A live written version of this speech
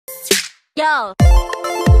Go!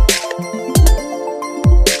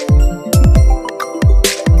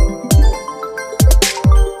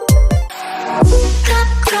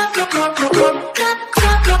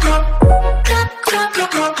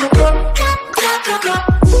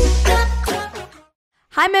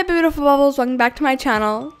 Hi my beautiful bubbles, welcome back to my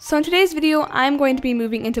channel. So in today's video, I'm going to be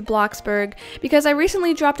moving into Bloxburg because I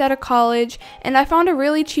recently dropped out of college and I found a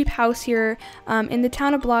really cheap house here in the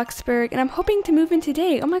town of Bloxburg, and I'm hoping to move in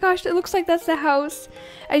today. Oh my gosh, it looks like that's the house.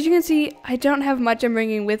 As you can see, I don't have much I'm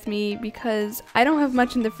bringing with me because I don't have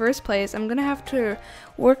much in the first place. I'm gonna have to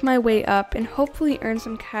work my way up and hopefully earn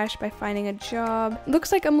some cash by finding a job.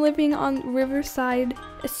 Looks like I'm living on Riverside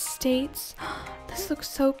Estates. This looks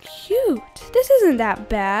so cute. This isn't that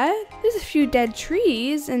bad. There's a few dead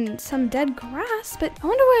trees and some dead grass, but I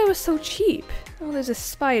wonder why it was so cheap. Oh, there's a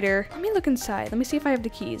spider. Let me look inside. Let me see if I have the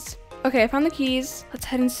keys. Okay, I found the keys. Let's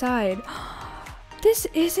head inside. This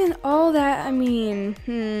isn't all that,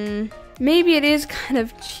 maybe it is kind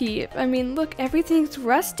of cheap. I mean, look, everything's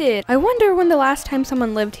rusted. I wonder when the last time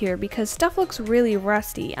someone lived here because stuff looks really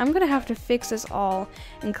rusty. I'm gonna have to fix this all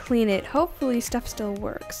and clean it. Hopefully stuff still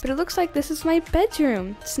works. But it looks like this is my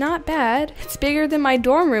bedroom. It's not bad. It's bigger than my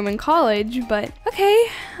dorm room in college, but okay.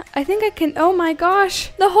 I think I can, oh my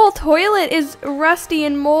gosh. The whole toilet is rusty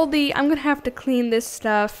and moldy. I'm gonna have to clean this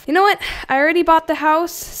stuff. You know what? I already bought the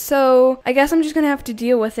house, so I guess I'm just gonna have to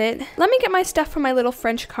deal with it. Let me get my stuff from my little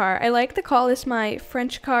French car. I like to call this my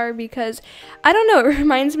French car because, I don't know, it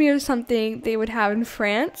reminds me of something they would have in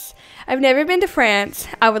France. I've never been to France.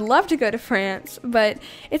 I would love to go to France, but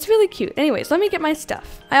it's really cute. Anyways, let me get my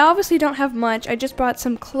stuff. I obviously don't have much. I just brought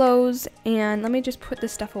some clothes and let me just put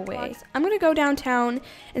this stuff away. I'm gonna go downtown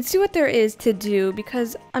and see what there is to do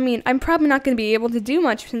because, I'm probably not gonna be able to do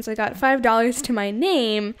much since I got $5 to my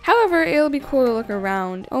name. However, it'll be cool to look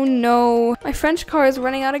around. Oh no, my French car is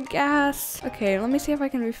running out of gas. Okay, let me see if I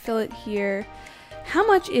can refill it here. How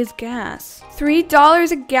much is gas?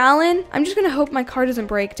 $3 a gallon? I'm just gonna hope my car doesn't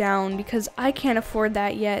break down because I can't afford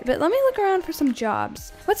that yet. But let me look around for some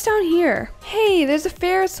jobs. What's down here? Hey, there's a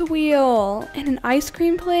Ferris wheel and an ice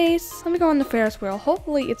cream place. Let me go on the Ferris wheel.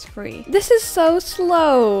 Hopefully it's free. This is so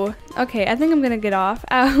slow. Okay, I think I'm gonna get off.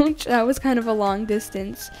 Ouch, that was kind of a long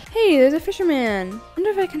distance. Hey, there's a fisherman.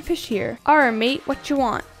 Wonder if I can fish here. Alright, mate, what you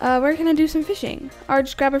want? Where can I do some fishing? Or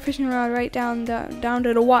just grab a fishing rod right down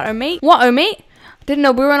to the water, mate. Water, mate? Didn't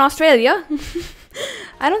know we were in Australia.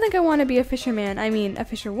 I don't think I want to be a fisherman. A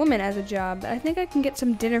fisherwoman as a job. But I think I can get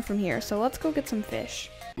some dinner from here. So let's go get some fish.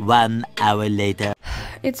 1 hour later.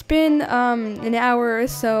 It's been an hour or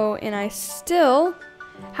so and I still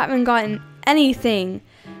haven't gotten anything.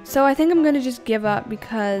 So I think I'm gonna just give up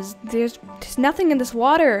because there's nothing in this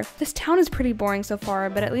water. This town is pretty boring so far,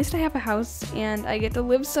 but at least I have a house and I get to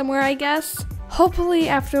live somewhere, I guess. Hopefully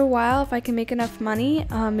after a while, if I can make enough money,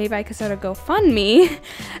 maybe I can start a GoFundMe,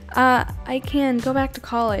 I can go back to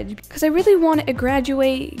college because I really want to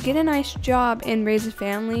graduate, get a nice job, and raise a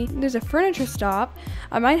family. There's a furniture stop.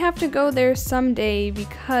 I might have to go there someday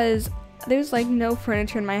because there's like no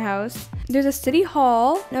furniture in my house. There's a city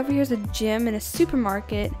hall, and over here's a gym and a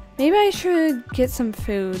supermarket. Maybe I should get some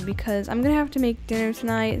food because I'm gonna have to make dinner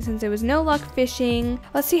tonight since there was no luck fishing.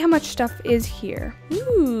 Let's see how much stuff is here.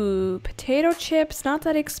 Ooh, potato chips, not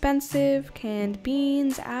that expensive. Canned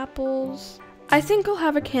beans, apples. I think I'll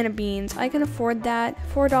have a can of beans. I can afford that.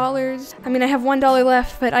 $4. I have $1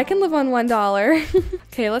 left, but I can live on $1.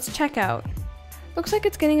 Okay, let's check out. Looks like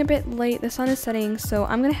it's getting a bit late. The sun is setting, so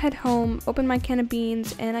I'm gonna head home, open my can of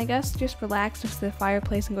beans, and I guess just relax next to the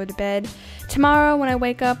fireplace and go to bed. Tomorrow when I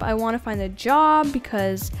wake up, I want to find a job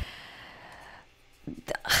because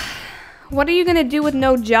what are you gonna do with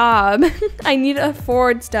no job? I need to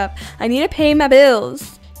afford stuff. I need to pay my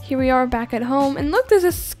bills. Here we are back at home, and look, there's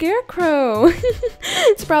a scarecrow.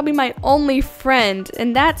 It's probably my only friend,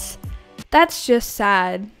 and that's just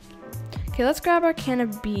sad. Okay, let's grab our can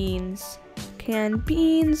of beans. Canned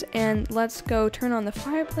beans, and let's go turn on the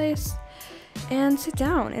fireplace and sit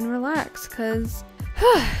down and relax because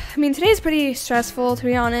today's pretty stressful, to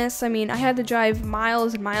be honest. I had to drive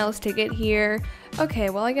miles and miles to get here.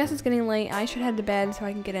 Okay, well, I guess it's getting late. I should head to bed so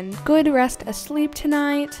I can get a good rest of sleep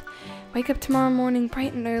tonight, wake up tomorrow morning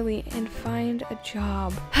bright and early, and find a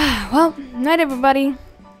job. Well, night everybody.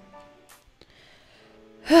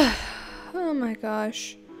 Oh my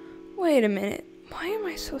gosh, wait a minute. Why am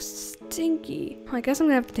I so stinky? Well, I guess I'm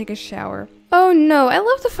gonna have to take a shower. Oh no, I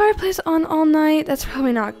left the fireplace on all night. That's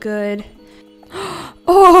probably not good.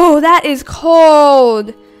 Oh, that is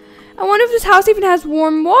cold. I wonder if this house even has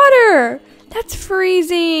warm water. That's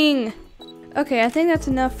freezing. Okay, I think that's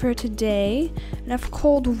enough for today. Enough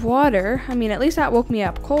cold water. I mean, at least that woke me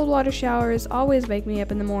up. Cold water showers always wake me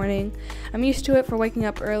up in the morning. I'm used to it for waking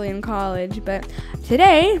up early in college, but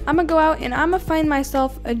today I'm gonna go out and I'm gonna find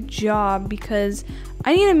myself a job because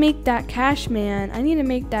I need to make that cash, man. I need to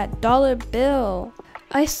make that dollar bill.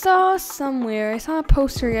 I saw a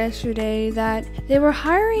poster yesterday that they were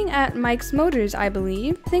hiring at Mike's Motors, I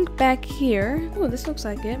believe. I think back here. Oh, this looks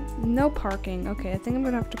like it. No parking. Okay, I think I'm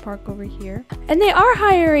gonna have to park over here. And they are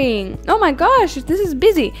hiring! Oh my gosh, this is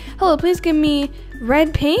busy. Hello, please give me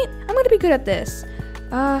red paint. I'm gonna be good at this.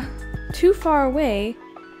 Too far away.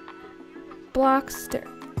 Bloxburg.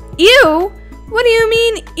 Ew! What do you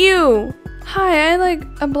mean, ew? Hi, I like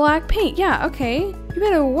a black paint. Yeah, okay. You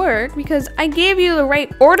better work because I gave you the right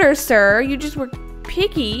order, sir. You just were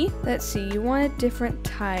picky. Let's see, you want a different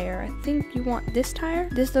tire. I think you want this tire.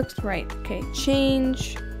 This looks right. Okay,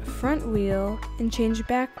 change front wheel and change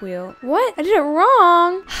back wheel. What? I did it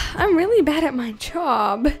wrong. I'm really bad at my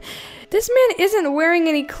job. This man isn't wearing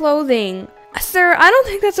any clothing. Sir, I don't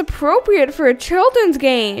think that's appropriate for a children's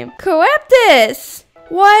game. Coeptus!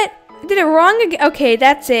 What? I did it wrong again. Okay,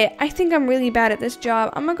 that's it. I think I'm really bad at this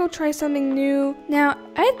job. I'm gonna go try something new. Now,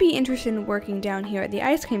 I'd be interested in working down here at the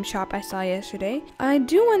ice cream shop I saw yesterday. I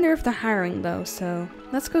do wonder if they're hiring though, so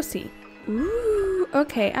let's go see. Ooh,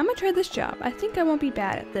 okay, I'm gonna try this job. I think I won't be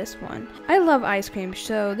bad at this one. I love ice cream,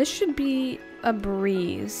 so this should be a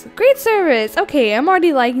breeze. Great service. Okay, I'm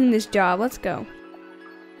already liking this job. Let's go.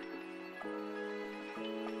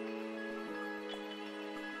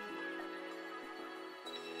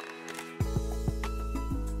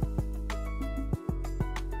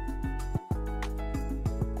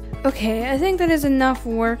 Okay, I think that is enough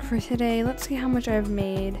work for today. Let's see how much I've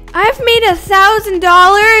made. I've made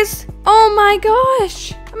 $1,000! Oh my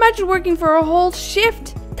gosh! Imagine working for a whole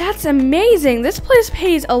shift. That's amazing. This place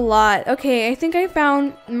pays a lot. Okay, I think I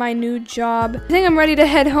found my new job. I think I'm ready to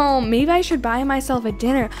head home. Maybe I should buy myself a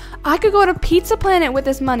dinner. I could go to Pizza Planet with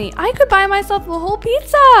this money. I could buy myself a whole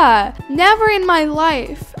pizza. Never in my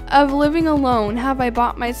life of living alone have I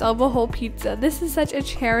bought myself a whole pizza. This is such a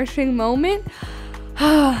cherishing moment.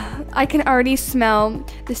 I can already smell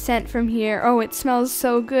the scent from here. Oh, it smells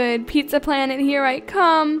so good. Pizza Planet, here I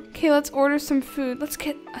come. Okay, let's order some food. Let's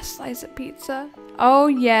get a slice of pizza. Oh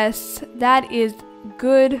yes, that is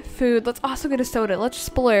good food. Let's also get a soda. Let's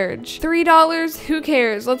splurge. $3, who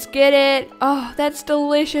cares? Let's get it. Oh, that's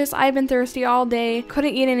delicious. I've been thirsty all day.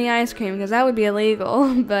 Couldn't eat any ice cream because that would be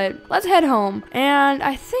illegal, but let's head home. And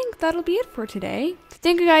I think that'll be it for today.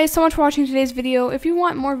 Thank you guys so much for watching today's video. If you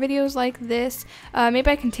want more videos like this, maybe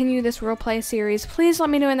I continue this roleplay series, please let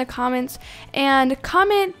me know in the comments, and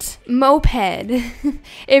comment moped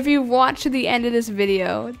if you've watched to the end of this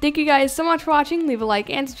video. Thank you guys so much for watching. Leave a like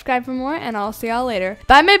and subscribe for more, and I'll see y'all later.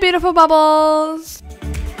 Bye, my beautiful bubbles!